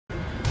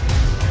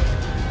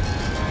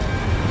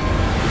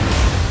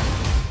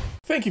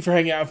Thank you for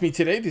hanging out with me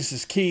today. This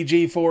is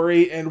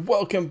KJ48, and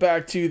welcome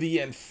back to The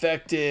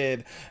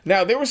Infected.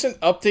 Now, there was an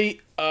update,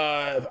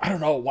 I don't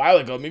know, a while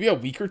ago, maybe a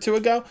week or two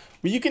ago,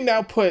 where you can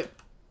now put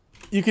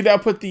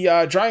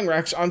the drying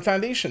racks on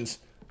foundations.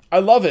 I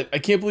love it. I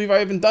can't believe I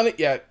haven't done it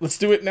yet. Let's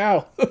do it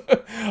now.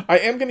 I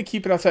am going to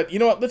keep it outside. You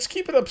know what? Let's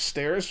keep it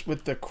upstairs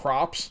with the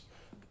crops.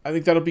 I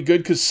think that'll be good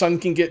because sun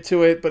can get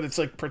to it, but it's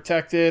like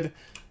protected.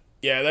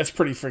 Yeah, that's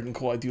pretty freaking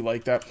cool. I do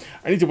like that.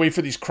 I need to wait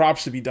for these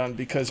crops to be done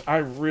because I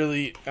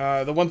really,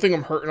 the one thing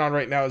I'm hurting on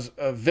right now is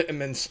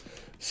vitamins.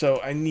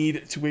 So I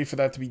need to wait for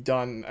that to be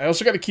done. I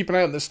also got to keep an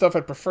eye on this stuff.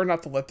 I prefer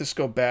not to let this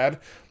go bad.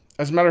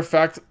 As a matter of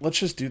fact, let's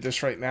just do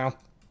this right now.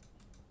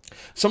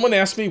 Someone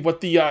asked me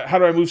what the, how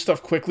do I move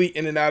stuff quickly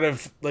in and out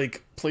of,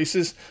 like,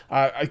 places.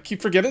 I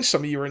keep forgetting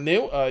some of you are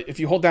new. If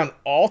you hold down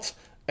Alt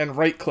and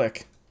right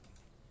click.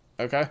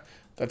 Okay?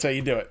 That's how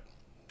you do it.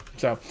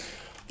 So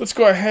let's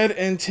go ahead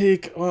and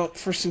take, well,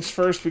 first things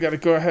first, we got to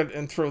go ahead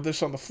and throw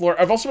this on the floor.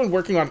 I've also been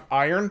working on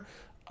iron.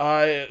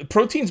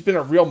 Protein's been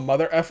a real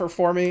mother effer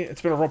for me.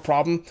 It's been a real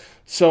problem.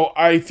 So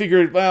I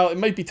figured, well, it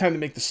might be time to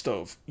make the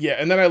stove. Yeah,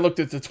 and then I looked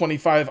at the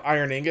 25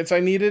 iron ingots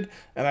I needed,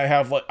 and I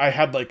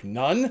had like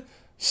none.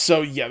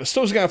 So yeah, the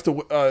stove's gonna have to,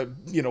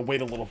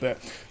 wait a little bit.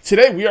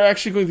 Today we are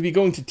actually going to be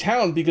going to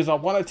town because I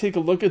want to take a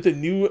look at the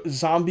new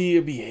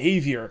zombie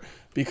behavior.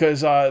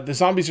 Because the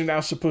zombies are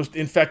now supposed to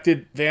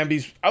infected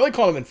Vambies. I like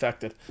calling them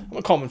infected. I'm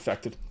gonna call them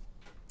infected.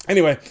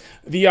 Anyway,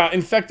 the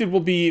infected will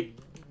be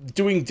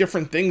doing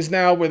different things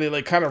now, where they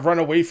like kind of run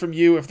away from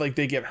you if like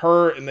they get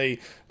hurt, and they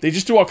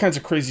just do all kinds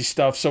of crazy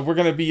stuff. So we're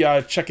gonna be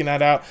checking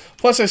that out.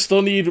 Plus, I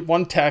still need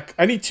one tech.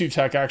 I need two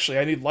tech actually.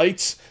 I need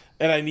lights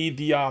and I need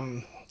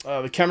the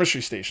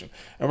chemistry station.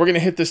 And we're gonna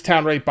hit this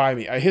town right by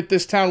me. I hit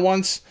this town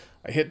once.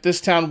 I hit this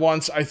town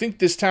once. I think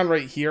this town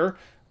right here.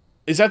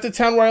 Is that the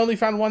town where I only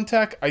found one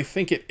tech? I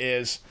think it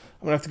is.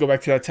 I'm going to have to go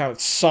back to that town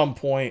at some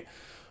point.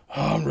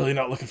 Oh, I'm really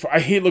not looking for... I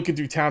hate looking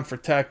through town for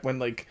tech when,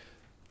 like,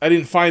 I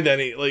didn't find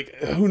any. Like,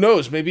 who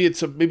knows? Maybe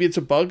it's a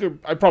bug, or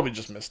I probably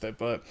just missed it,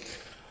 but...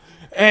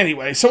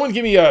 Anyway, someone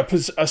gave me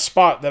a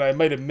spot that I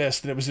might have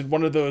missed, and it was in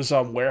one of those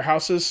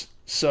warehouses.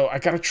 So I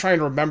got to try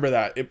and remember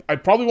that. I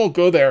probably won't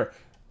go there,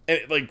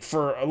 like,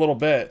 for a little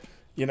bit,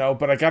 you know,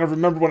 but I got to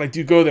remember when I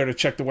do go there to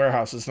check the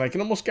warehouses, and I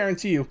can almost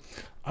guarantee you,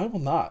 I will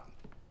not.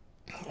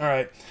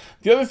 Alright,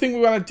 the other thing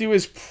we want to do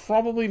is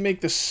probably make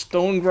the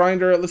stone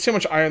grinder. Let's see how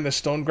much iron the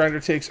stone grinder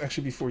takes.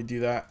 Actually, before we do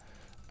that,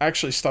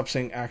 actually, stop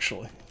saying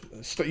actually.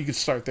 You could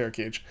start there,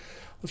 Cage.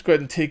 Let's go ahead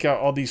and take out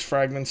all these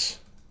fragments.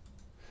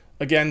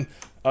 Again,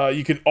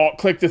 you can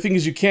alt-click. The thing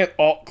is, you can't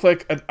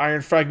alt-click an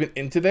iron fragment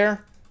into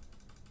there.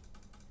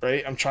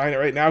 Right? I'm trying it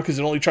right now because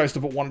it only tries to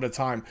put one at a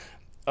time.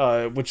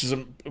 Which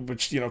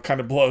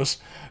kind of blows.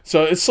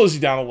 So it slows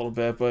you down a little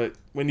bit, but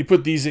when you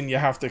put these in, you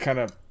have to kind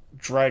of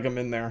drag them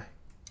in there.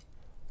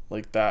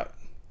 Like that.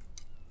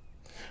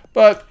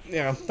 But, you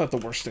know, not the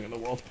worst thing in the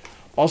world.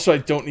 Also, I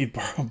don't need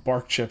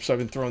bark chips. I've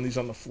been throwing these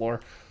on the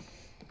floor.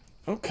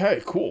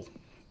 Okay, cool.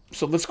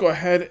 So let's go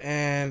ahead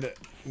and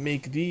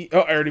make the... Oh,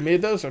 I already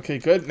made those? Okay,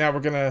 good. Now we're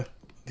gonna...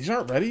 These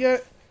aren't ready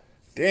yet?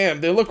 Damn,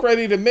 they look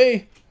ready to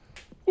me.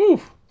 Woo!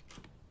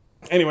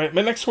 Anyway,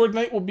 my next Horde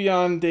night will be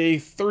on day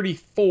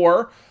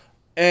 34.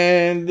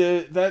 And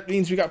that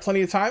means we got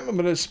plenty of time. I'm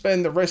going to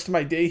spend the rest of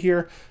my day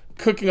here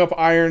cooking up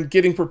iron,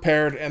 getting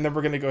prepared, and then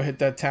we're going to go hit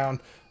that town.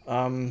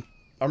 I'm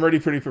already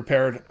pretty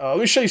prepared. Let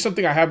me show you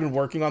something I have been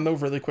working on, though,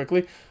 really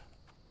quickly.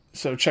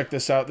 So check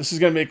this out. This is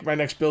going to make my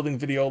next building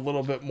video a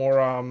little bit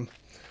more,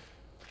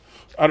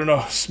 I don't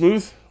know,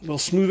 smooth? A little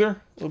smoother? A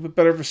little bit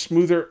better of a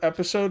smoother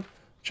episode?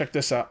 Check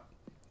this out.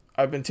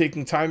 I've been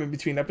taking time in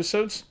between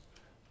episodes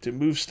to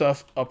move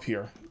stuff up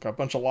here. Got a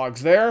bunch of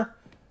logs there.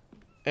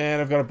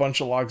 And I've got a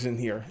bunch of logs in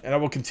here. And I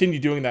will continue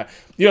doing that.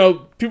 You know,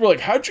 people are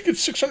like, how'd you get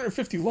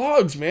 650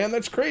 logs, man?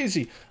 That's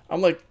crazy.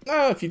 I'm like,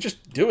 nah, if you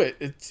just do it,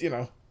 it's, you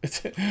know,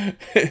 it's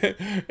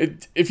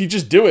if you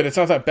just do it, it's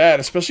not that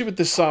bad. Especially with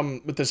this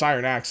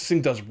iron axe. This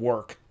thing does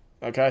work.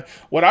 Okay?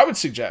 What I would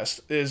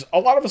suggest is, a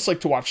lot of us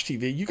like to watch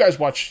TV. You guys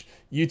watch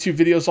YouTube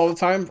videos all the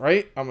time,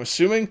 right? I'm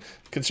assuming,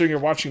 considering you're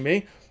watching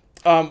me.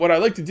 What I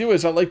like to do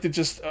is I like to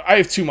just... I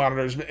have two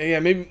monitors. Yeah,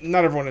 maybe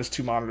not everyone has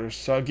two monitors,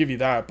 so I'll give you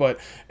that. But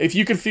if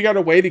you can figure out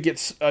a way to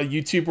get a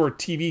YouTube or a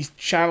TV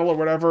channel or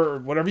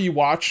whatever you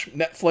watch,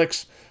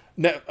 Netflix,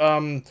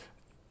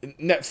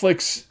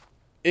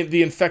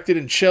 The Infected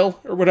and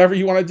Chill, or whatever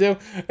you want to do,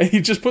 and you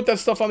just put that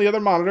stuff on the other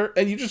monitor,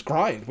 and you just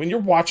grind. When you're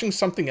watching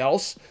something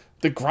else,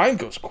 the grind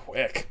goes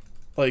quick.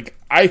 Like,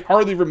 I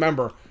hardly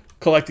remember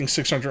collecting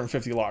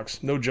 650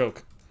 logs. No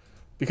joke.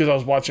 Because I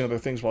was watching other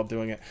things while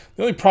doing it.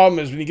 The only problem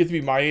is when you get to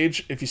be my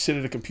age, if you sit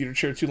at a computer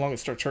chair too long, it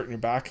starts hurting your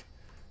back.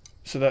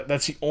 So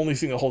that's the only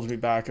thing that holds me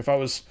back. If I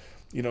was,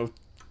 you know,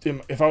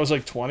 if I was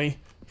like 20,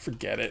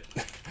 forget it.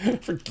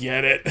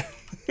 Forget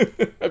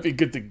it. I'd be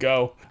good to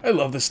go. I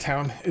love this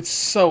town. It's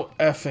so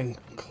effing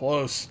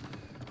close.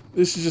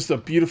 This is just a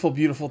beautiful,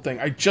 beautiful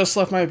thing. I just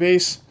left my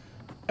base,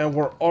 and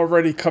we're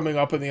already coming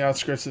up in the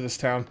outskirts of this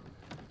town.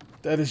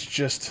 That is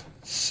just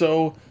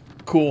so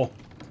cool.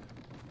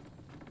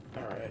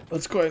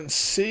 let's go ahead and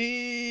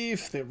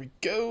save. There we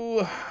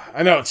go.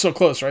 I know, it's so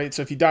close, right?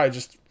 So if you die,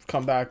 just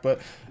come back.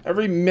 But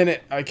every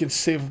minute I can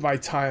save my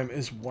time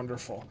is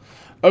wonderful.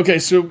 Okay,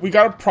 so we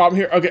got a problem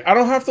here. Okay, I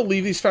don't have to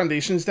leave these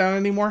foundations down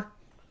anymore.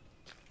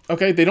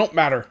 Okay, they don't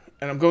matter.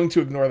 And I'm going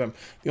to ignore them.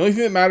 The only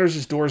thing that matters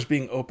is doors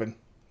being open.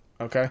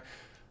 Okay?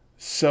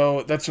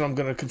 So that's what I'm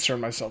going to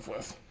concern myself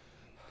with.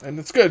 And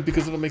it's good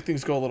because it'll make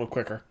things go a little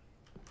quicker.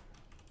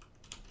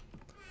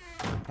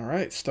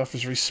 Alright, stuff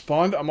is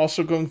respawned. I'm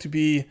also going to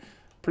be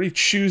pretty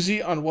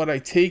choosy on what I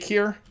take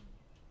here.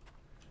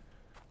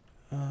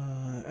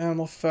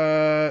 Animal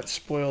fat,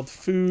 spoiled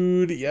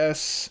food,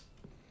 yes.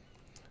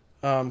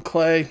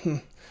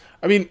 Clay.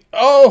 I mean,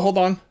 oh, hold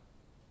on.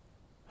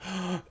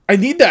 I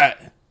need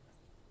that.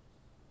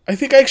 I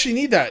think I actually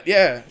need that.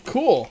 Yeah,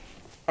 cool.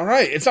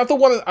 Alright, it's not the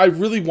one that I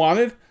really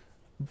wanted,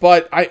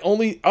 but I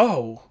only...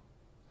 Oh,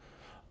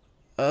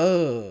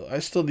 I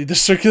still need the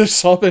circular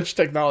saw bench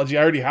technology.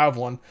 I already have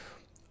one.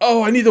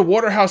 Oh, I need the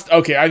water house.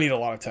 Okay, I need a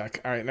lot of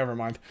tech. Alright, never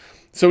mind.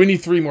 So we need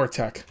 3 more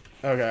tech.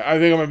 Okay, I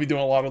think I'm going to be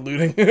doing a lot of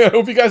looting. I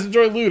hope you guys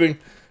enjoy looting.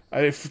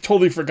 I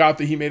totally forgot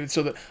that he made it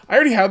so that... I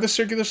already have the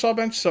circular saw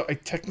bench, so I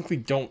technically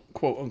don't,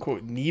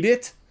 quote-unquote, need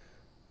it.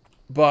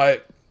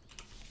 But...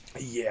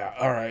 yeah,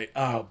 alright.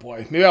 Oh,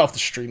 boy. Maybe I'll have to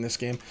stream this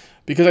game.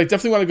 Because I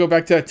definitely want to go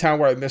back to that town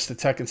where I missed the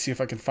tech and see if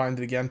I can find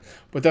it again.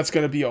 But that's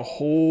going to be a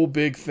whole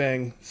big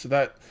thing. So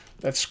that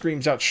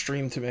screams out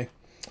stream to me.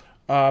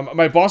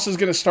 My boss is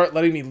going to start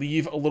letting me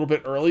leave a little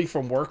bit early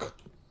from work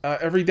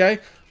every day.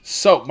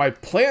 So my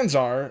plans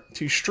are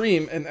to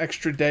stream an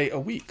extra day a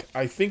week.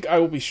 I think I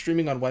will be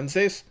streaming on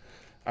Wednesdays.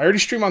 I already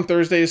stream on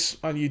Thursdays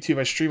on YouTube.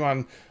 I stream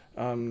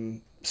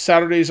on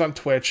Saturdays on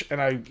Twitch.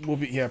 And I will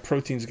be... yeah,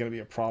 protein's going to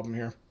be a problem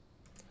here.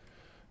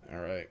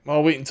 Alright. Well,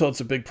 I'll wait until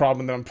it's a big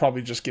problem, then I'm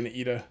probably just going to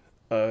eat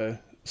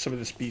some of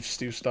this beef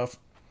stew stuff.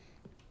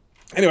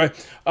 Anyway,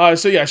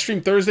 so yeah, I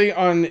stream Thursday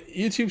on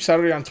YouTube,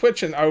 Saturday on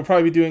Twitch, and I will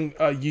probably be doing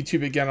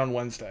YouTube again on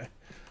Wednesday.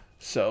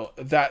 So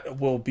that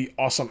will be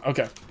awesome.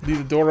 Okay, leave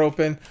the door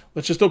open.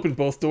 Let's just open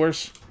both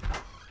doors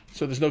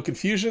so there's no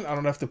confusion. I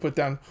don't have to put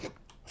down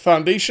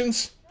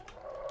foundations.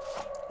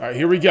 Alright,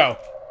 here we go.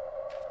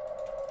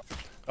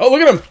 Oh,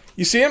 look at him.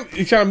 You see him?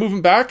 He's kind of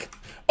moving back.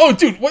 Oh,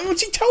 dude,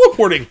 what's he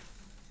teleporting?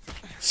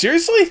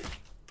 Seriously?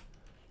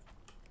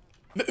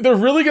 They're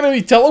really going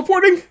to be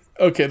teleporting?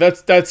 Okay,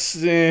 that's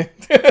I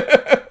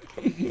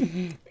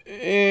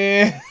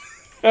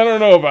don't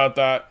know about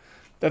that.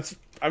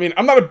 I mean,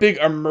 I'm not a big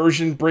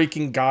immersion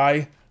breaking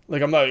guy.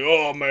 Like, I'm not like,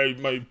 oh,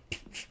 my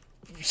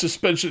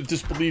suspension of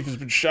disbelief has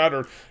been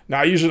shattered. Nah,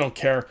 I usually don't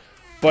care.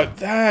 But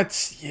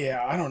that's,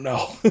 yeah, I don't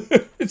know.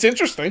 It's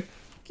interesting.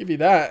 Give you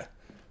that.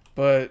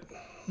 But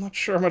I'm not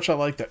sure how much I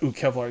like that. Ooh,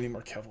 Kevlar. I need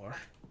more Kevlar.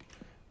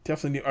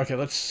 Definitely need... okay,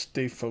 let's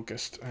stay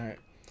focused. Alright.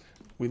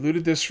 We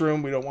looted this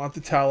room. We don't want the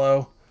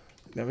tallow.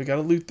 Now we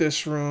gotta loot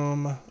this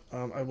room.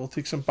 I will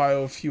take some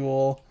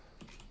biofuel.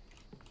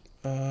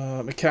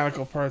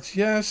 Mechanical parts,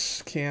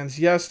 yes. Cans,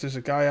 yes. There's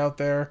a guy out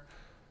there.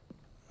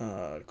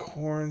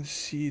 Corn,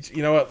 seeds.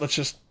 You know what? Let's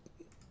just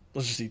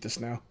eat this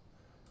now.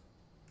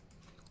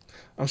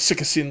 I'm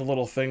sick of seeing the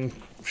little thing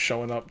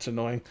showing up. It's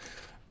annoying.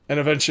 And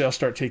eventually I'll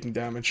start taking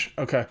damage.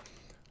 Okay.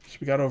 So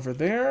we got over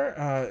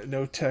there.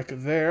 No tech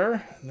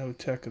there. No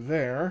tech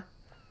there.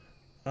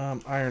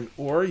 Iron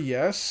ore,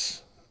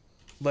 yes.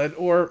 Lead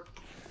ore.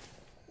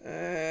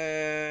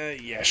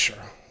 Yeah, sure.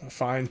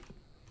 Fine.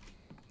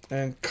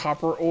 And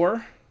copper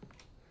ore.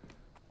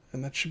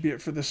 And that should be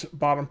it for this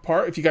bottom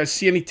part. If you guys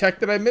see any tech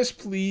that I missed,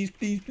 please,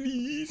 please,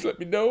 please let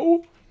me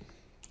know.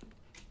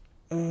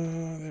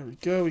 There we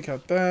go. We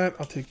got that.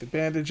 I'll take the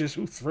bandages.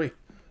 Ooh, 3.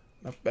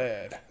 Not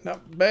bad.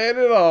 Not bad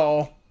at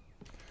all.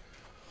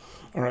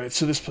 Alright,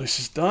 so this place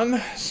is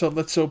done. So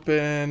let's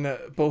open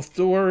both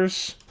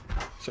doors.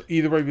 So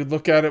either way we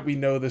look at it, we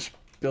know this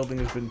building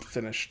has been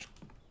finished.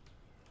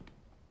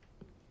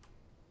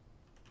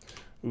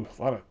 Ooh,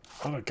 a lot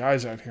of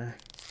guys out here.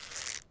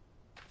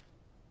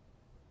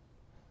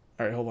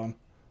 Alright, hold on.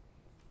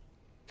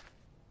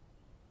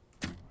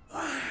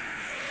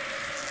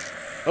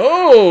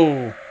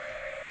 Oh!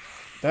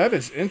 That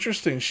is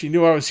interesting. She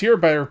knew I was here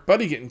by her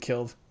buddy getting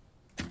killed.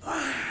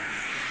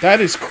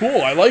 That is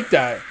cool. I like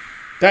that.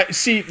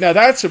 See, now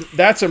that's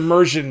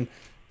immersion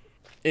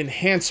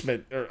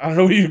enhancement, or I don't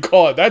know what you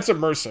call it. That's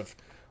immersive.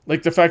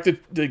 Like the fact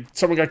that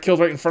someone got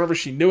killed right in front of her,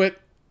 she knew it,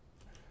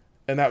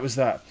 and that was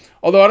that.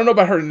 Although I don't know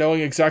about her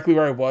knowing exactly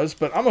where I was,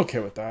 but I'm okay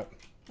with that.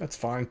 That's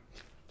fine.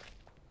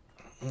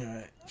 All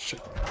right.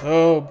 Shit.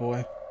 Oh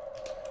boy.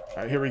 All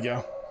right, here we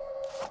go.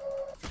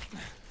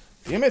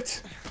 Damn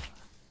it!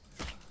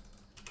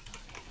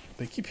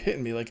 They keep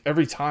hitting me like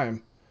every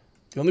time.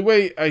 The only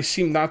way I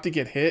seem not to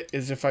get hit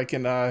is if I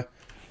can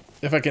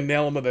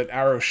nail them with an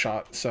arrow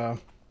shot. So,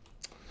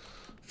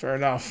 fair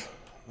enough.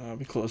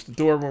 We close the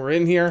door when we're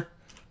in here,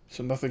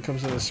 so nothing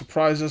comes in to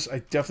surprise us. I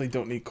definitely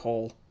don't need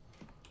coal.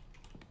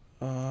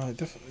 I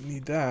definitely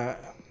need that.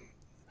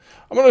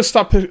 I'm going to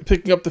stop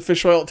picking up the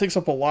fish oil. It takes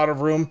up a lot of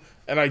room,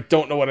 and I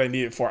don't know what I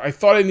need it for. I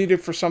thought I needed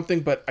it for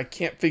something, but I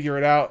can't figure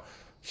it out,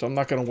 so I'm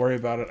not going to worry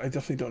about it. I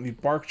definitely don't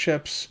need bark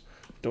chips.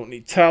 Don't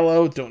need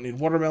tallow. Don't need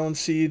watermelon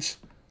seeds.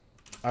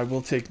 I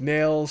will take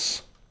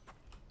nails.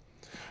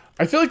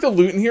 I feel like the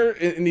loot in here,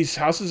 in these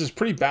houses, is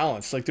pretty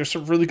balanced. Like, there's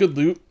some really good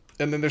loot,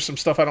 and then there's some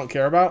stuff I don't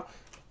care about.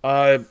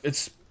 I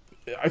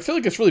feel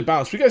like it's really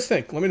balanced. What do you guys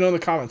think? Let me know in the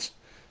comments.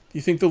 Do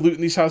you think the loot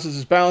in these houses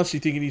is balanced? Do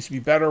you think it needs to be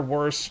better,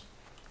 worse?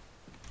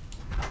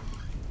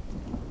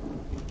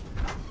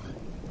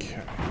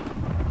 Okay.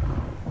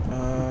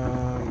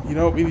 You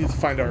know what? We need to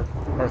find our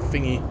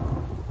thingy.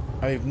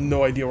 I have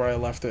no idea where I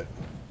left it.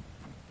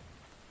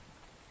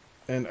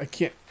 And I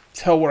can't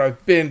tell where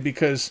I've been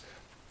because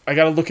I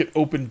gotta look at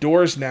open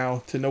doors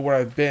now to know where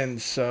I've been,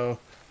 so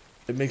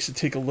it makes it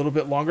take a little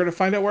bit longer to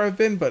find out where I've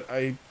been, but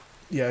I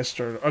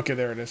started. Okay,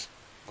 there it is.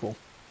 Cool.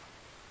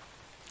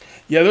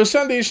 Yeah, those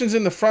foundations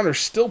in the front are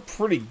still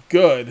pretty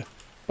good,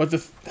 but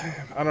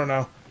I don't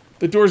know.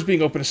 The doors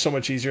being open is so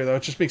much easier, though.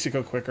 It just makes it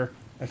go quicker,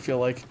 I feel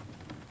like.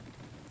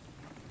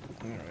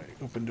 Alright,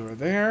 open door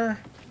there.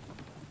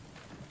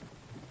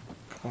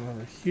 Come on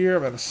over here.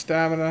 I'm out of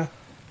stamina.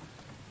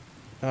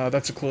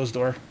 That's a closed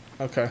door.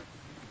 Okay.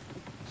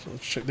 So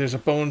let's check. There's a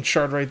bone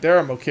shard right there.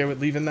 I'm okay with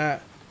leaving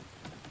that.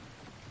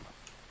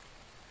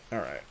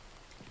 Alright.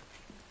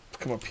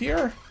 Come up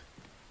here.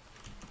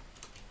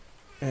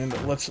 And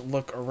let's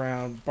look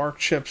around. Bark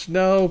chips,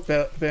 no.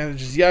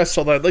 Bandages, yes.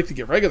 Although I'd like to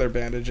get regular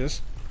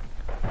bandages.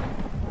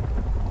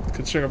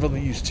 Considering I've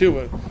only used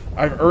 2.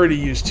 I've already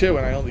used 2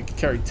 and I only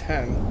carry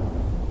 10.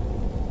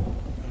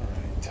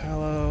 Alright,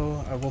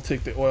 tallow. I will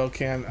take the oil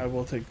can. I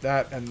will take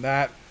that and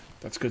that.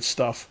 That's good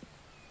stuff.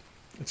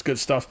 It's good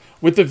stuff.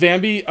 With the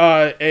Vambies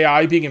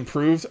AI being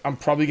improved, I'm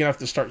probably going to have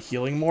to start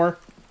healing more.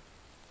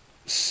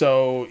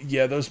 So,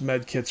 yeah, those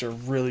med kits are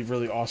really,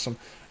 really awesome.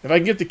 If I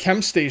can get the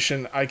chem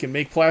station, I can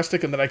make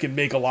plastic, and then I can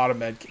make a lot of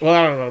med kits. Well,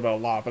 I don't know about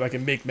a lot, but I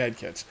can make med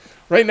kits.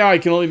 Right now, I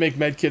can only make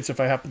med kits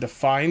if I happen to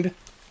find...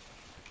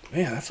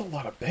 Man, that's a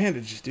lot of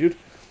bandages, dude.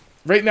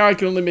 Right now, I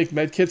can only make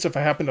med kits if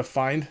I happen to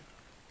find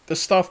the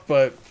stuff,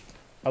 but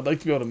I'd like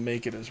to be able to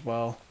make it as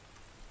well.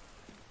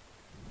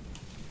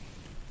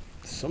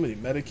 So many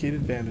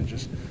medicated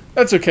bandages.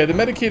 That's okay. The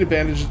medicated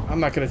bandages... I'm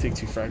not going to take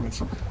 2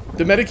 fragments.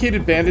 The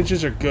medicated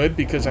bandages are good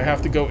because I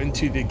have to go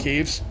into the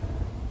caves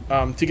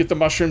to get the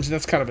mushrooms, and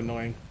that's kind of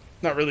annoying.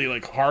 Not really,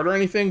 like, hard or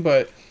anything,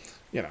 but,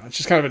 you know, it's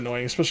just kind of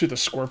annoying, especially with the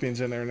scorpions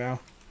in there now.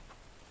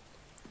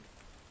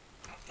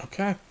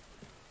 Okay.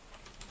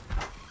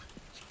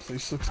 This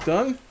place looks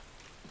done.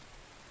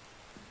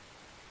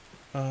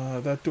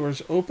 That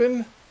door's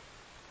open.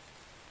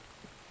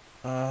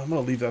 I'm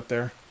going to leave that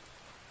there.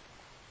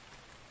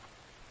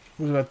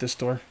 What about this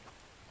door?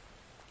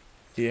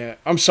 Yeah,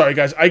 I'm sorry,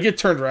 guys. I get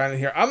turned around in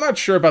here. I'm not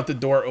sure about the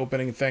door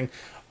opening thing.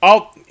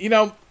 I'm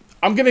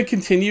going to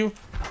continue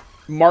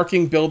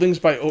marking buildings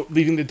by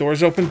leaving the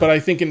doors open, but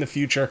I think in the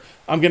future,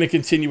 I'm going to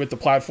continue with the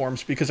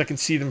platforms because I can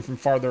see them from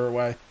farther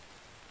away.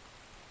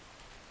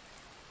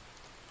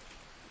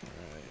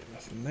 Alright,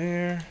 nothing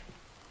there.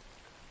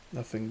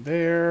 Nothing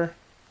there.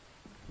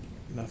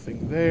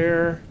 Nothing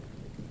there.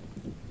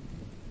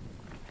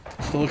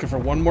 Still looking for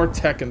one more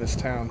tech in this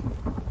town.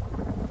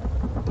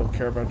 Don't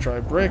care about dry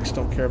bricks.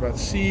 Don't care about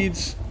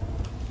seeds.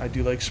 I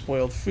do like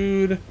spoiled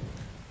food.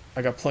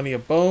 I got plenty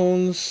of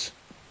bones.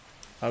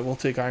 I will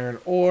take iron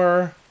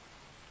ore.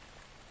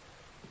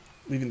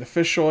 Leaving the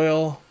fish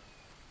oil.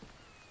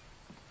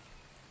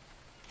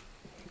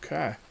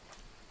 Okay.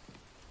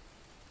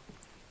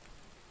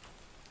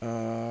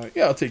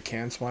 Yeah, I'll take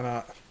cans. Why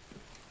not?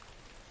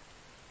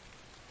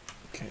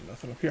 Okay,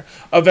 nothing up here.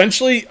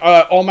 Eventually,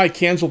 all my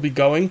cans will be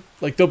going.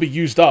 Like, they'll be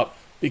used up.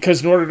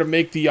 Because in order to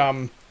make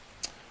the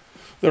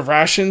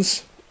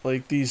rations,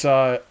 like these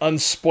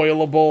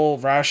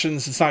unspoilable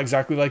rations, it's not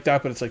exactly like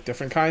that, but it's like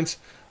different kinds.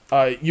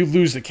 You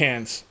lose the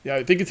cans. Yeah,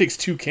 I think it takes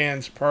 2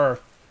 cans per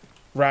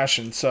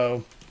ration,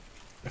 so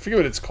I forget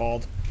what it's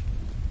called.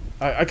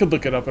 I could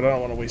look it up, but I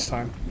don't want to waste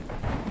time.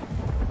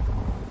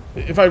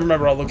 If I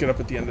remember, I'll look it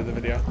up at the end of the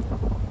video.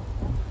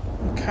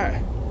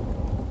 Okay.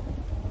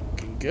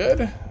 Looking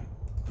good.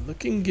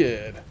 Looking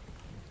good.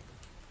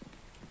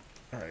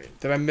 Alright,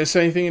 did I miss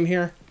anything in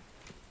here?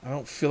 I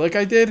don't feel like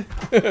I did.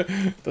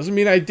 Doesn't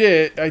mean I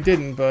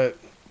didn't, but...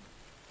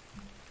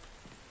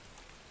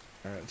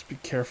 Alright, let's be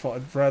careful.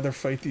 I'd rather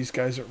fight these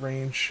guys at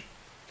range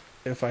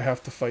if I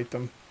have to fight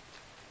them.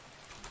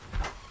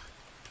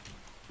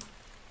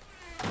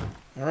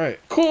 Alright,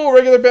 cool,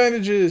 regular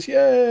bandages,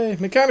 yay!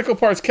 Mechanical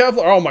parts,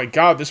 Kevlar, oh my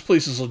god, this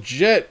place is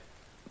legit.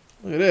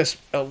 Look at this,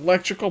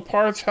 electrical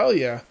parts, hell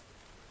yeah.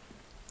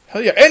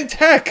 Hell yeah, and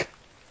tech!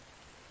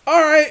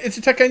 Alright, it's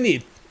a tech I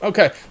need.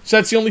 Okay, so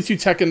that's the only 2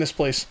 tech in this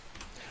place.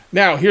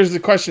 Now, here's the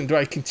question, do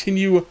I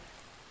continue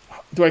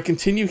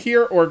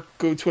here or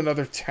go to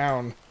another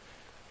town?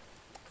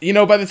 You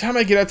know, by the time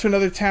I get out to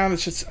another town,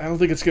 it's just, I don't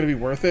think it's going to be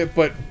worth it,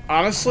 but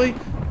honestly,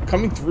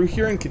 coming through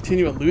here and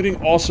continuing looting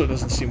also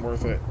doesn't seem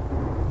worth it.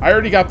 I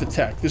already got the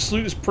tech. This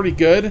loot is pretty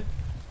good,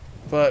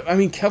 but, I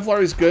mean,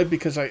 Kevlar is good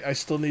because I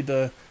still need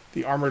the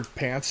armored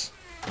pants.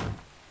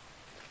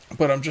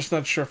 But I'm just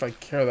not sure if I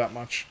care that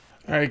much.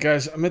 Alright,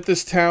 guys, I'm at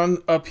this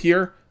town up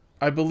here.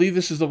 I believe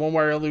this is the one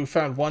where I only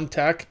found 1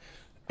 tech,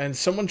 and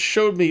someone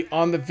showed me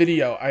on the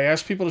video. I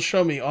asked people to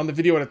show me on the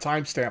video at a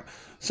timestamp.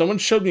 Someone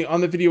showed me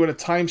on the video at a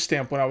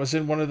timestamp when I was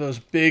in one of those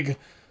big,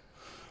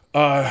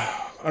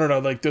 I don't know,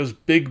 like those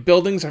big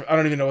buildings. I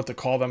don't even know what to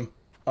call them.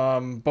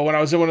 But when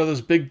I was in one of those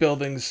big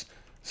buildings,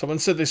 someone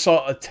said they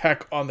saw a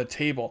tech on the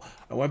table.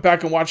 I went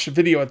back and watched the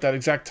video at that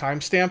exact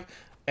timestamp,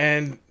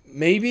 and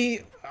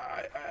maybe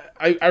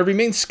I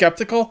remain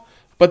skeptical,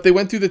 but they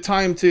went through the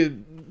time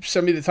to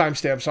send me the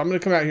timestamp, so I'm going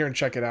to come out here and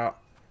check it out.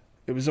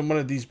 It was in one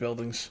of these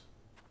buildings.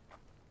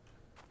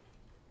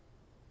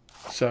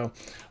 So,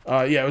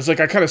 yeah, it was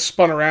like I kind of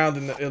spun around,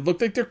 and it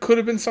looked like there could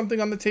have been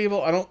something on the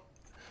table.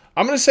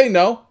 I'm going to say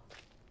no,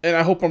 and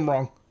I hope I'm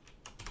wrong.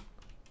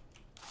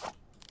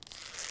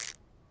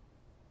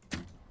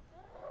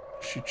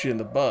 Shoot you in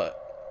the butt.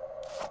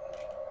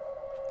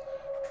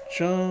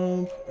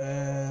 Jump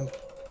and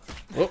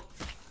whoop.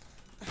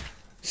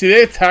 See,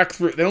 they attack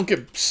through. They don't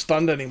get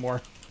stunned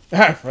anymore.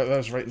 That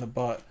was right in the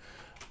butt.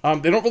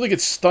 They don't really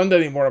get stunned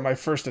anymore on my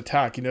first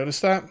attack. You notice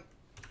that?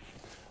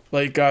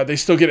 Like they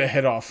still get a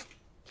hit off,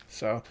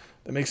 so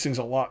that makes things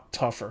a lot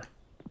tougher.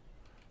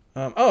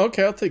 Oh,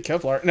 okay. I'll take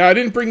Kevlar. Now I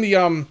didn't bring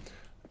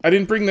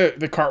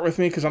the cart with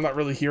me because I'm not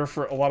really here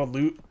for a lot of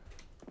loot.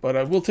 But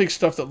I will take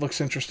stuff that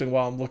looks interesting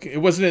while I'm looking.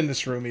 It wasn't in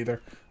this room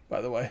either, by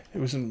the way. It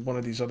was in one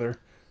of these other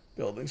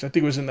buildings. I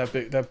think it was in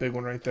that big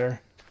one right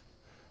there.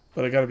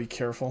 But I gotta be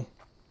careful.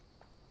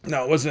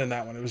 No, it wasn't in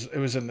that one. It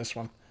was in this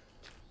one.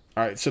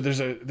 All right, so there's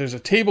a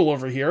table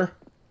over here.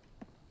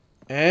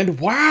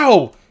 And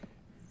wow,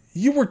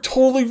 you were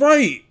totally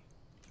right.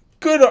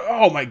 Good.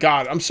 Oh my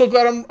God, I'm so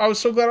glad I was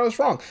so glad I was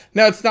wrong.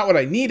 Now it's not what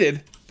I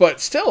needed,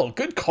 but still,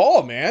 good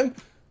call, man.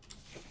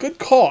 Good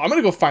call. I'm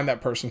gonna go find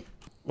that person.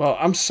 Well,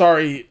 I'm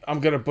sorry, I'm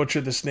going to butcher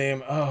this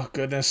name. Oh,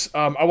 goodness.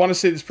 I want to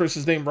say this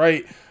person's name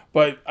right,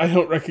 but I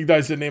don't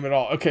recognize the name at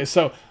all. Okay,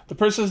 so the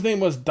person's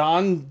name was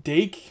Don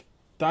Dake,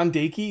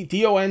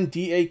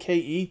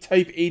 D-O-N-D-A-K-E,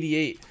 type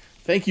 88.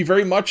 Thank you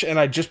very much, and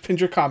I just pinned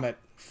your comment.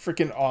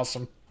 Freaking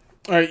awesome.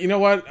 All right, you know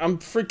what? I'm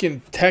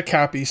freaking tech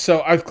happy.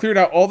 So I've cleared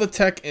out all the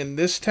tech in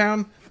this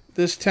town,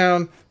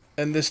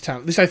 and this town.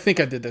 At least I think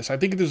I did this. I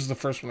think this was the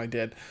first one I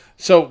did.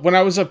 So when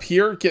I was up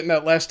here getting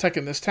that last tech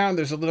in this town,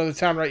 there's another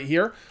town right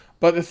here.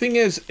 But the thing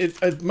is,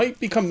 it might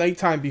become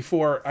nighttime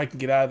before I can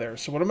get out of there.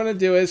 So what I'm going to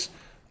do is,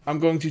 I'm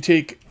going to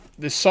take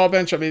this saw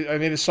bench. I made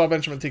a saw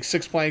bench. I'm going to take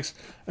 6 planks,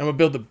 and I'm going to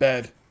build a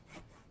bed.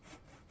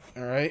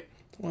 All right.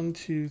 1,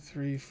 2,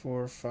 3,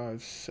 4,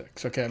 5,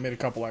 6. Okay, I made a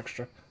couple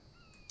extra.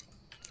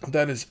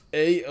 That is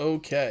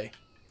A-okay.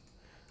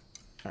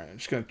 All right, I'm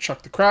just going to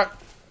chuck the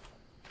crap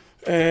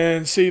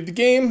and save the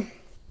game.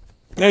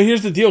 Now,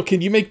 here's the deal. Can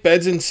you make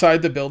beds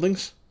inside the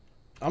buildings?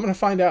 I'm going to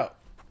find out.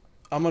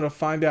 I'm going to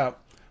find out.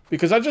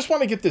 Because I just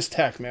want to get this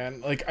tech,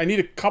 man. Like, I need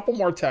a couple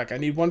more tech. I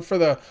need one for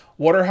the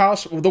water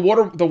house. The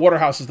water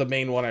house is the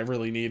main one I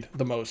really need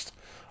the most.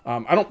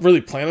 I don't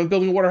really plan on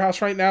building a water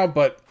house right now,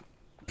 but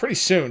pretty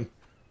soon.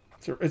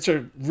 It's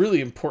a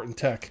really important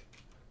tech.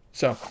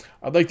 So,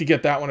 I'd like to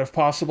get that one if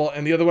possible.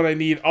 And the other one I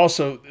need,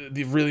 also,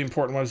 the really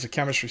important one is the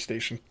chemistry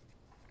station.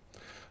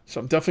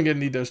 So, I'm definitely going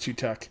to need those 2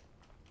 tech.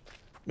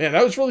 Man,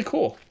 that was really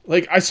cool.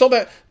 Like, I saw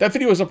that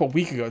video was up a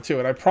week ago, too.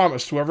 And I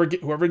promised whoever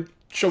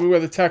showed me where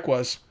the tech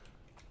was,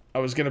 I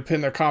was going to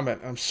pin their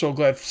comment. I'm so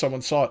glad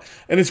someone saw it.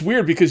 And it's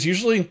weird because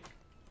usually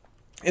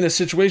in a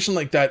situation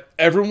like that,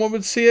 everyone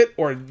would see it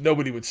or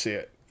nobody would see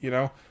it, you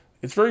know?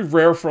 It's very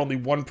rare for only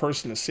one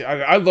person to see it.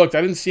 I looked.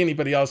 I didn't see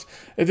anybody else.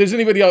 If there's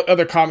anybody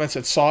other comments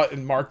that saw it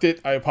and marked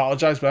it, I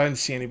apologize, but I didn't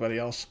see anybody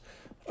else.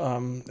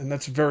 And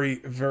that's very,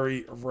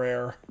 very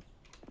rare.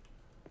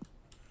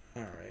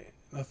 All right.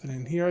 Nothing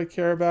in here I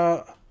care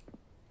about.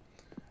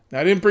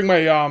 Now, I didn't bring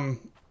my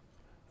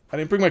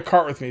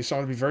cart with me, so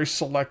I'm going to be very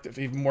selective,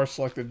 even more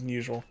selective than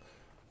usual,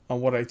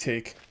 on what I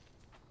take.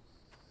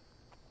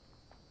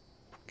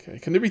 Okay,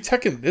 can there be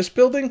tech in this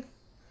building?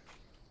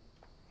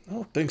 I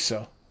don't think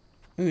so.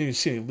 I didn't even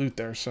see any loot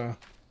there, so...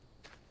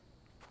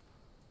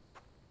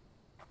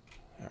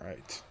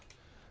 Alright.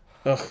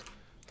 Ugh.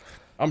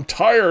 I'm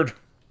tired!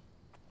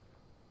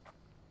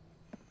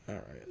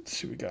 Alright, let's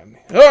see what we got in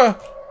here. Ah!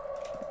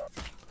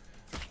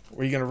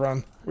 Where are you going to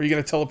run? Where are you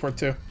going to teleport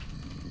to?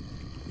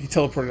 He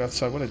teleported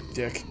outside. What a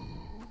dick.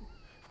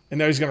 And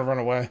now he's going to run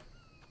away.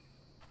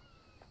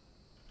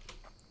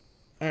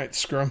 Alright,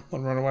 screw him. Let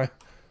him run away.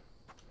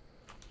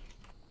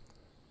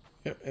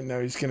 Yep, and now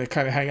he's going to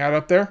kind of hang out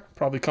up there.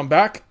 Probably come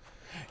back.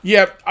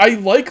 Yep, I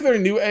like their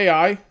new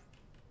AI.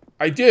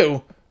 I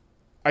do.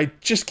 I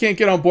just can't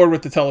get on board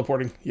with the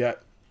teleporting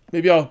yet.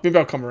 Maybe I'll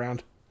come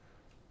around.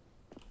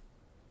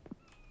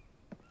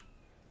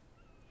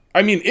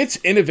 I mean, it's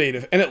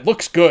innovative, and it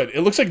looks good.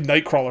 It looks like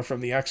Nightcrawler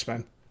from the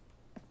X-Men.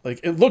 Like,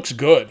 it looks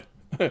good.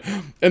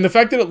 And the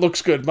fact that it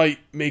looks good might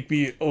make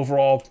me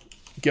overall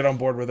get on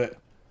board with it.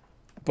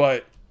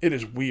 But it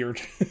is weird.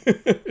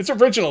 It's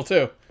original,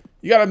 too.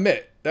 You gotta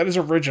admit, that is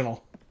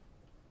original.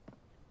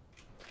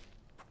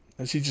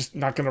 Is he just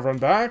not gonna run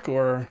back,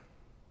 or...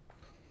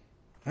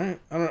 Alright,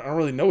 I don't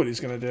really know what he's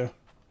gonna do.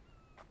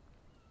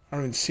 I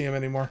don't even see him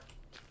anymore.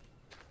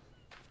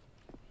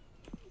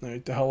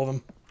 Alright, the hell with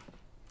him.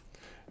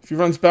 If he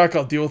runs back,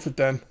 I'll deal with it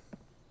then.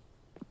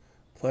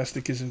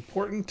 Plastic is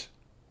important.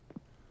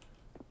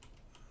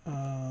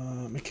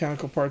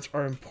 Mechanical parts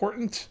are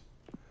important.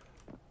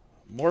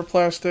 More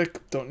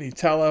plastic. Don't need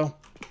tallow.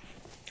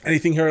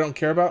 Anything here I don't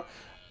care about?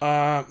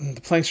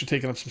 The planks are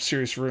taking up some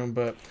serious room,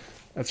 but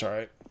that's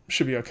alright.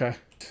 Should be okay.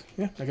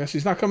 Yeah, I guess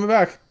he's not coming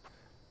back.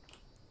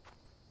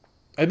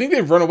 I think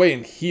they've run away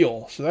and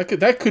heal, so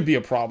that could be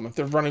a problem if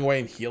they're running away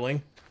and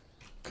healing.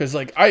 Because,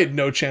 like, I had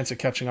no chance of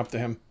catching up to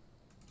him.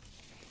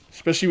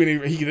 Especially when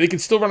they can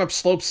still run up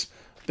slopes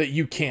that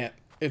you can't.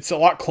 It's a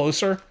lot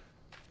closer,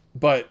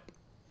 but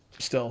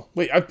still.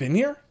 Wait, I've been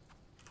here?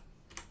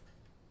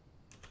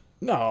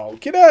 No,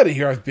 get out of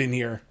here, I've been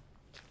here.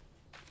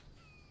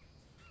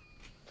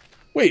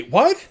 Wait,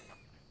 what?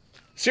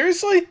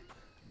 Seriously?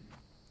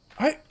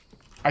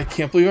 I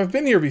can't believe I've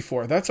been here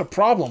before. That's a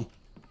problem.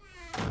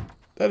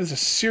 That is a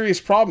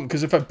serious problem,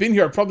 because if I've been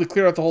here, I'd probably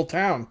clear out the whole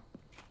town.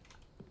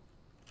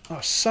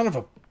 Oh, son of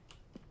a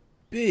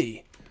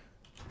bee.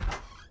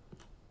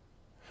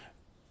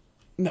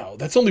 No,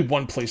 that's only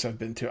one place I've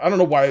been to. I don't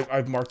know why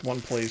I've marked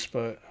one place,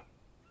 but...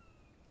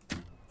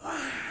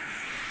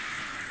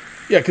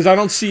 Yeah, because I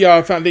don't see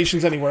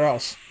foundations anywhere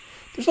else.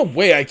 There's no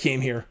way I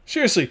came here.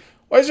 Seriously,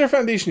 why is there a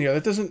foundation here?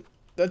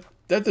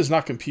 That does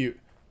not compute.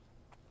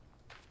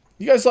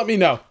 You guys let me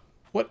know.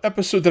 What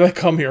episode did I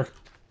come here?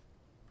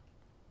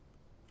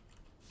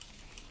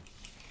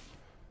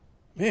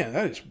 Man,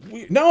 that is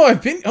weird. No,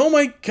 I've been... Oh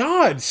my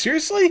god,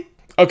 seriously?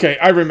 Okay,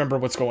 I remember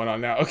what's going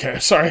on now. Okay,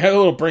 sorry, I had a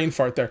little brain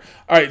fart there.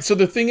 Alright, so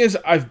the thing is,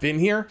 I've been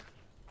here,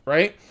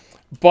 right?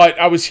 But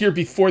I was here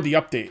before the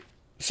update.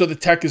 So the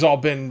tech has all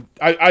been...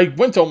 I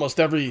went to almost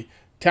every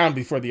town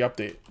before the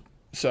update.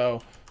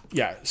 So,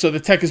 yeah. So the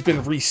tech has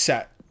been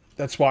reset.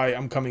 That's why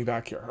I'm coming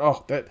back here.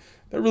 Oh, that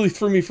really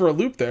threw me for a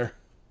loop there.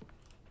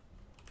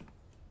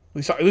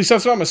 At least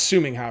that's what I'm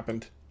assuming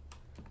happened.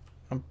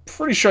 I'm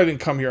pretty sure I didn't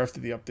come here after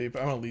the update,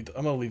 but I'm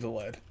gonna leave the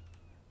lead.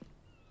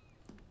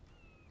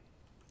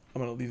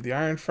 I'm gonna leave the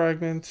iron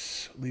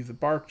fragments, leave the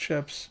bark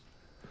chips.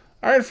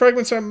 Iron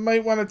fragments I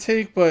might want to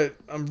take, but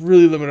I'm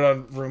really limited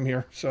on room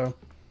here, so...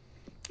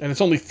 And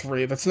it's only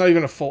 3. That's not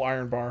even a full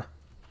iron bar.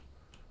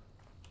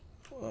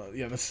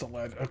 Yeah, that's the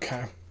lead.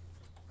 Okay.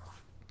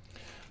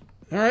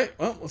 Alright,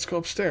 well, let's go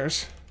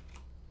upstairs.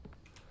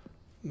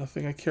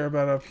 Nothing I care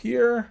about up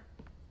here.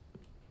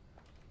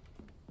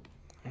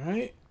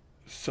 Alright.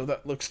 So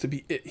that looks to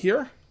be it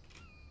here.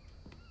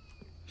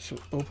 So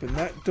open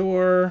that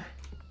door.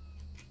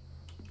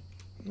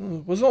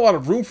 Wasn't a lot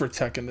of room for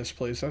tech in this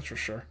place, that's for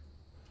sure.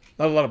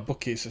 Not a lot of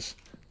bookcases.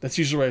 That's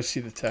usually where I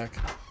see the tech.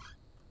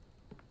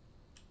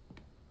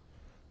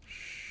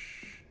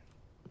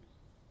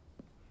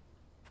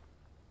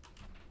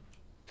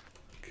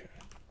 Okay.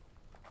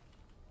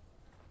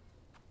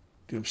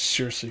 Dude, I'm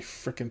seriously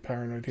freaking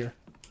paranoid here.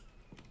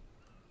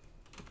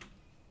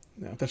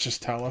 No, that's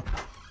just tallow.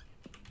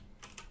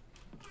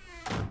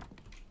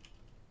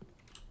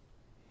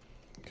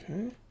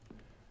 Okay.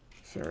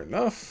 Fair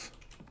enough.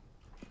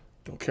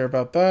 Don't care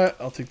about that.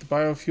 I'll take the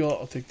biofuel.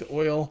 I'll take the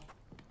oil.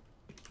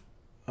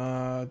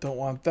 Don't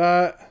want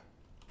that.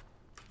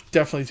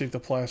 Definitely take the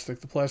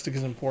plastic. The plastic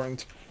is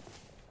important.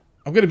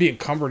 I'm going to be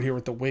encumbered here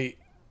with the weight.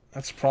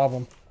 That's a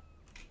problem.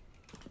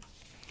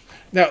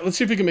 Now, let's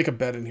see if we can make a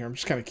bed in here. I'm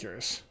just kind of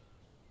curious.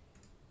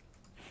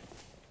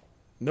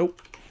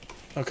 Nope.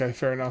 Okay,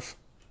 fair enough.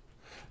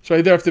 So I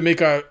either have to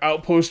make an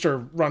outpost or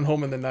run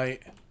home in the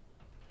night.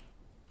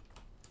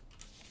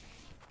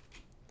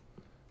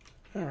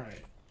 Alright.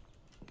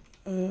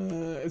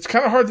 It's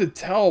kind of hard to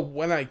tell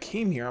when I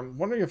came here. I'm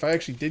wondering if I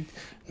actually did...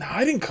 No,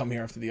 I didn't come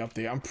here after the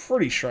update. I'm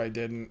pretty sure I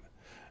didn't.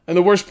 And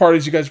the worst part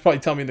is you guys probably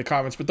tell me in the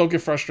comments, but don't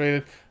get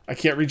frustrated. I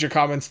can't read your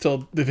comments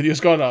till the video's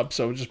gone up,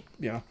 so just,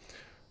 you know.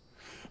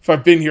 If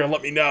I've been here,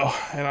 let me know,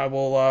 and I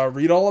will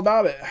read all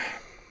about it.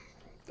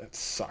 That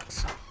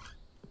sucks.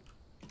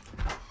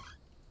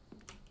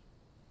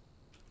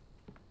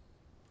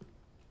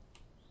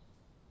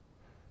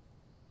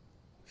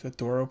 Is that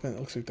door open? It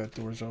looks like that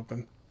door's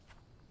open.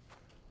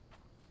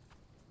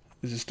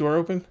 Is this door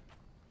open?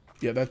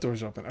 Yeah, that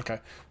door's open. Okay.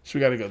 So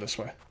we gotta go this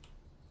way.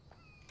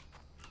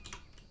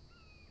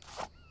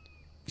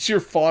 You see her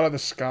fall out of the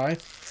sky?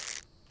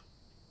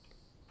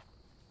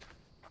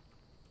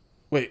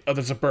 Wait, oh,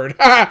 there's a bird.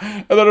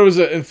 I thought it was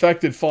an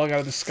infected falling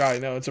out of the sky.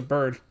 No, it's a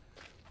bird.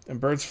 And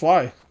birds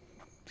fly.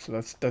 So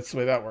that's the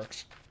way that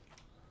works.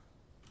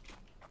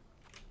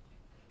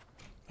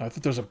 I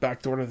thought there was a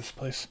back door to this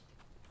place.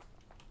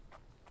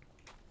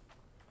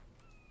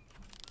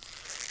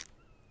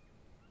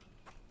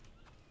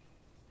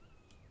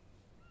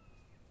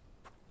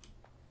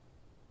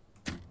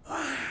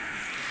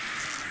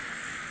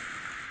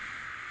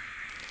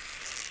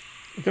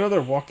 Look at how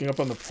they're walking up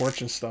on the porch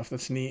and stuff.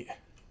 That's neat.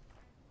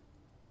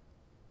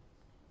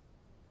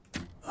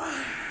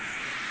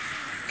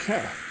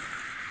 Okay.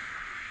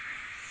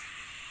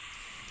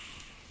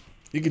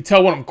 You can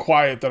tell when I'm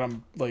quiet that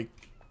I'm, like,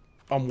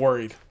 I'm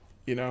worried,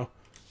 you know?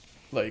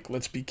 Like,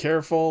 let's be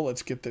careful.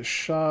 Let's get this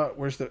shot.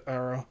 Where's the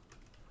arrow?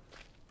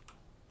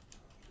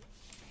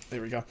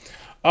 There we go.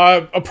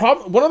 One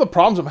of the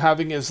problems I'm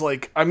having is,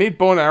 like, I made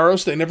bow and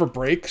arrows. They never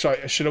break, so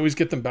I should always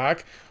get them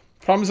back.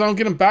 Problem is I don't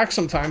get them back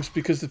sometimes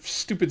because the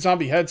stupid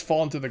zombie heads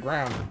fall into the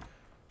ground.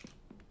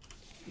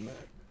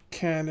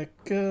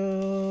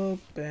 Mechanical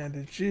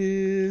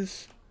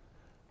bandages.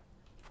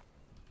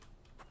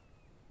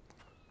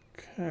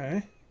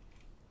 Okay.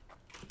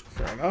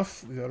 Fair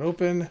enough. Leave that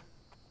open.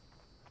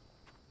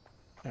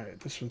 Alright,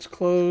 this one's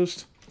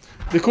closed.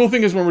 The cool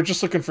thing is when we're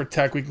just looking for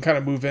tech, we can kind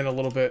of move in a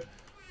little bit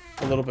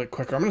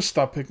quicker. I'm going to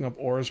stop picking up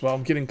ore as well.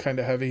 I'm getting kind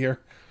of heavy here.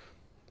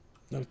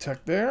 No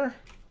tech there.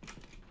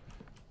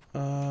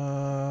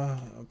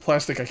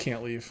 Plastic I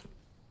can't leave.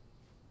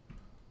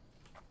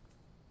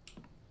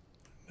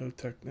 No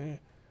tech there.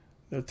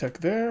 No tech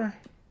there.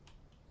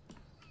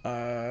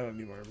 I don't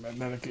need more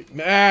magnetic.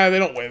 Nah, they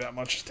don't weigh that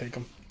much. Just take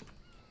them.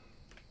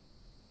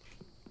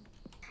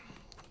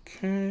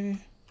 Okay.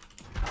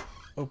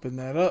 Open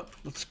that up.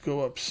 Let's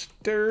go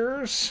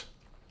upstairs.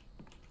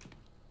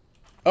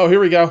 Oh, here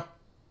we go.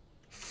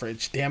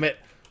 Fridge, damn it.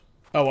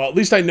 Oh, well, at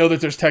least I know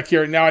that there's tech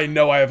here. Now I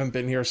know I haven't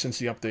been here since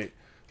the update.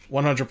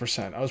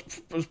 100%. I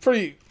was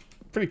pretty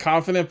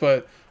confident,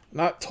 but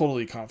not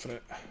totally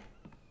confident.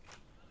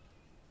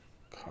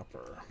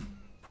 Copper.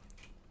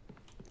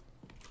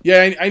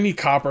 Yeah, I need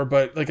copper,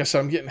 but like I said,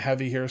 I'm getting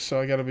heavy here, so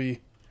I gotta be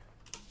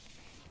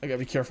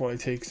careful what I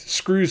take.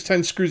 Screws,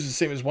 10 screws is the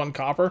same as 1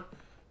 copper,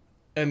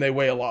 and they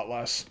weigh a lot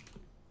less.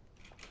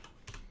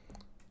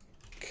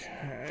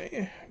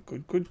 Okay,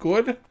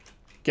 good.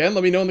 Again,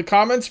 let me know in the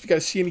comments if you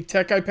guys see any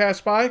tech I pass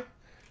by.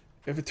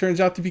 If it turns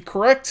out to be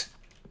correct,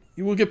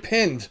 you will get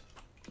pinned.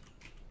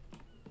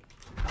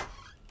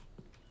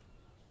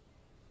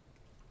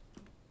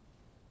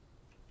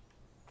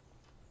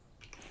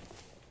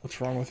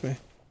 What's wrong with me?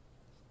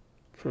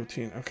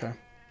 Protein, okay.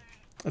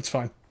 That's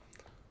fine.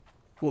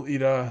 We'll eat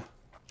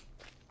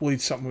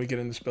something when we get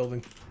in this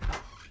building.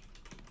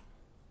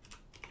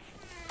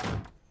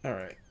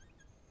 Alright.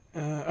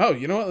 Oh,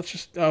 you know what? Let's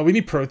just... we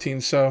need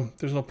protein, so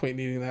there's no point in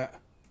eating that.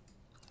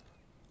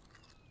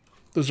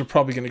 Those are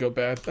probably going to go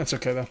bad. That's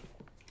okay, though.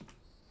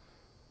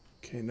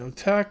 Okay, no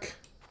tech.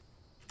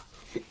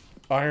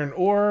 Iron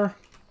ore.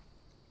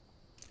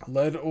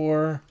 Lead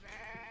ore.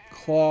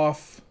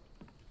 Cloth.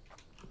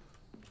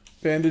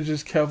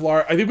 Bandages,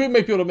 Kevlar. I think we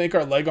might be able to make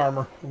our leg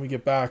armor when we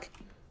get back,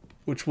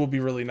 which will be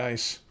really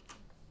nice.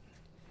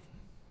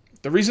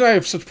 The reason I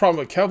have such a problem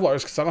with Kevlar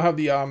is because I don't have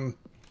the,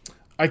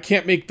 I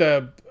can't make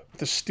the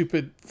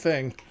stupid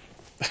thing.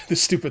 The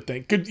stupid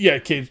thing. Good, yeah,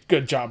 okay,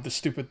 good job. The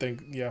stupid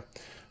thing, yeah.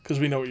 Because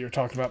we know what you're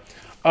talking about.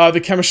 The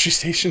chemistry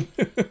station.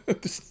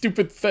 The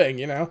stupid thing,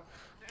 you know?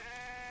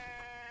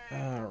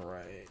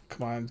 Alright,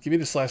 come on. Give me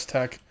this last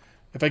tech.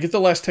 If I get the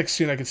last tech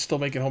soon, I can still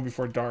make it home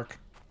before dark.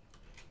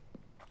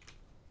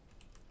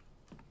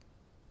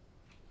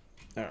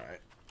 Alright.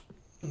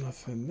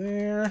 Nothing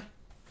there.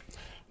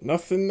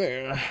 Nothing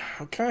there.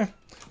 Okay.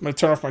 I'm going to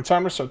turn off my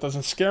timer so it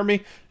doesn't scare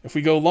me. If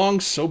we go long,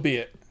 so be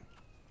it.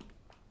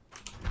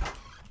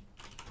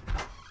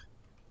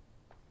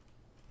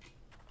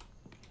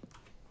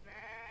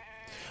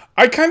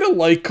 I kind of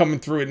like coming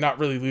through and not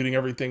really looting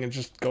everything and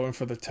just going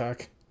for the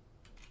tech.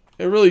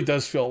 It really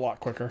does feel a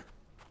lot quicker.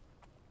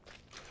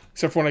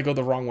 Except for when I go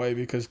the wrong way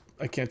because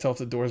I can't tell if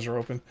the doors are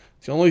open.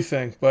 It's the only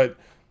thing, but...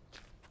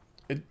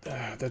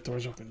 that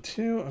door's open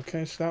too.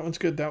 Okay, so that one's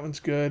good. That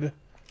one's good.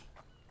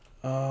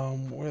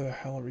 Where the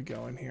hell are we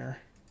going here?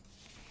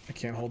 I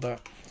can't hold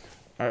that.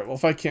 Alright, well,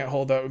 if I can't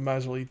hold that, we might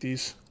as well eat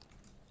these.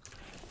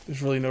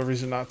 There's really no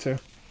reason not to.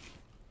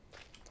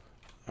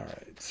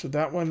 Alright, so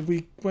that one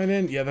we went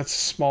in. Yeah, that's a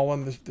small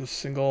one. The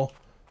single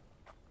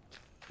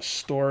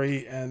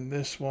story. And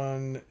this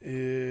one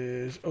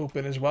is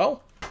open as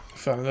well.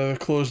 Found another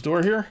closed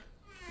door here.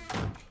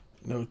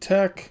 No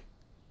tech.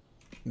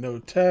 No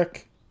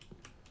tech.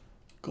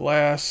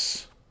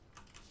 Glass.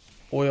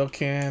 Oil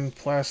can.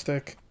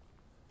 Plastic.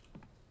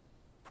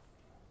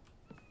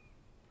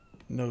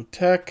 No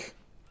tech.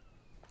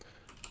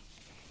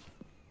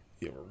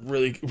 Yeah,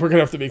 we're gonna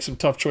have to make some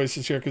tough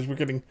choices here because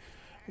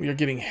we are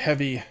getting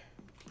heavy.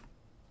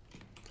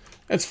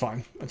 It's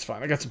fine. It's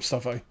fine. I got some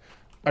stuff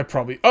I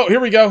probably... Oh, here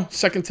we go.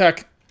 Second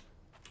tech.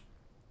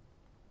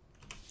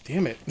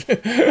 Damn it.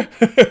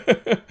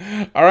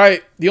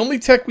 Alright. The only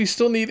tech we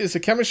still need is the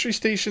chemistry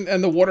station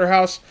and the water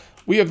house.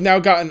 We have now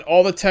gotten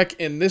all the tech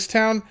in this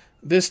town,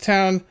 this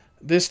town,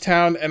 this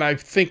town, and I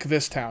think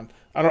this town.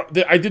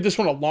 I did this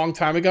one a long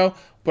time ago,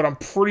 but I'm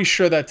pretty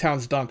sure that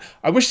town's done.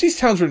 I wish these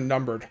towns were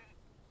numbered.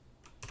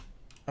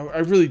 I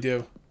really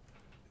do.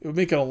 It would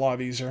make it a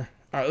lot easier.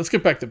 Alright, let's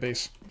get back to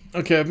base.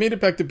 Okay, I've made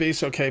it back to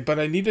base, okay, but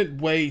I needed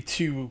a way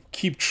to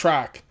keep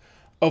track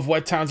of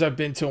what towns I've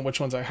been to and which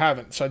ones I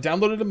haven't. So I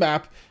downloaded a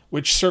map,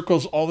 which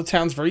circles all the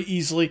towns very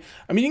easily.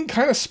 I mean, you can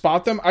kind of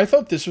spot them. I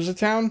thought this was a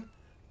town,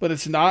 but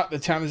it's not. The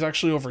town is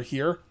actually over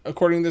here,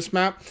 according to this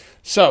map.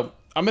 So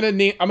I'm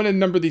gonna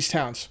number these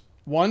towns.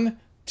 1,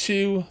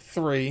 2,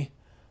 3,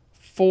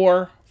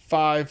 4,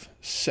 5,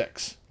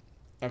 6.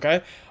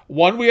 Okay?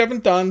 1 we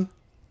haven't done.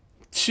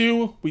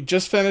 2 we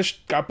just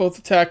finished. Got both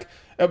the tech.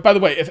 By the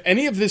way, if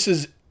any of this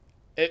is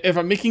If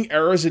I'm making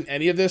errors in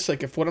any of this,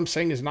 like if what I'm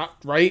saying is not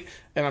right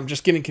and I'm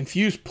just getting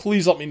confused,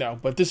 please let me know.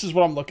 But this is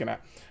what I'm looking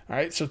at. All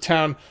right, so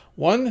town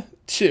 1,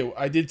 2.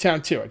 I did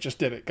town 2. I just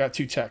did it. Got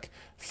 2 tech.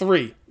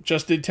 3.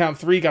 Just did town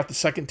 3. Got the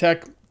second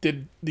tech.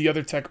 Did the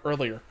other tech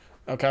earlier.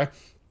 Okay.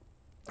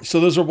 So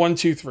those are 1,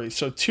 2, 3.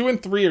 So 2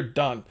 and 3 are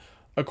done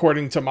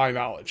according to my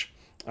knowledge.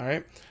 All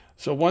right.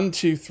 So 1,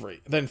 2,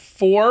 3. Then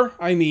 4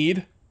 I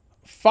need.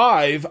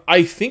 5,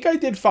 I think I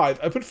did 5.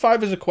 I put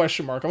 5 as a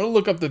question mark. I'm going to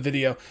look up the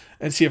video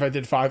and see if I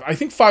did 5. I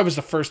think 5 was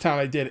the first town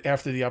I did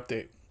after the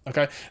update.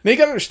 Okay. Now you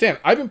got to understand,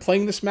 I've been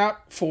playing this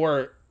map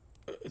for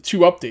 2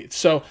 updates.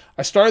 So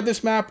I started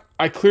this map,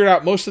 I cleared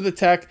out most of the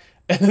tech,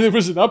 and then there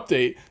was an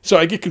update. So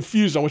I get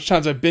confused on which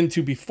towns I've been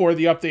to before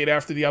the update,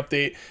 after the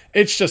update.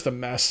 It's just a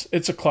mess.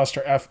 It's a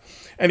cluster F.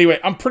 Anyway,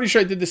 I'm pretty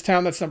sure I did this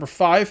town. That's number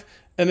 5.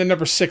 And then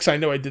number 6, I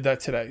know I did that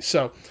today.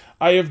 So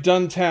I have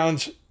done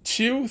towns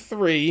 2,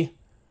 3,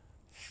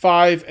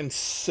 5, and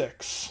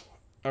 6.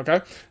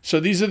 Okay?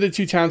 So these are the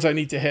 2 towns I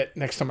need to hit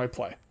next time I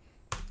play.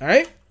 All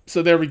right?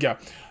 So there we go.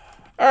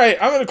 All right,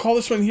 I'm going to call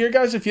this one here,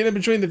 guys. If you ended up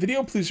enjoying the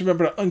video, please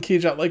remember to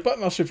uncage that like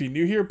button. Also, if you're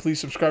new here, please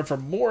subscribe for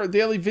more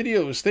daily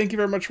videos. Thank you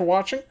very much for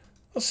watching.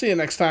 I'll see you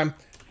next time.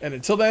 And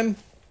until then,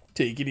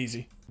 take it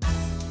easy.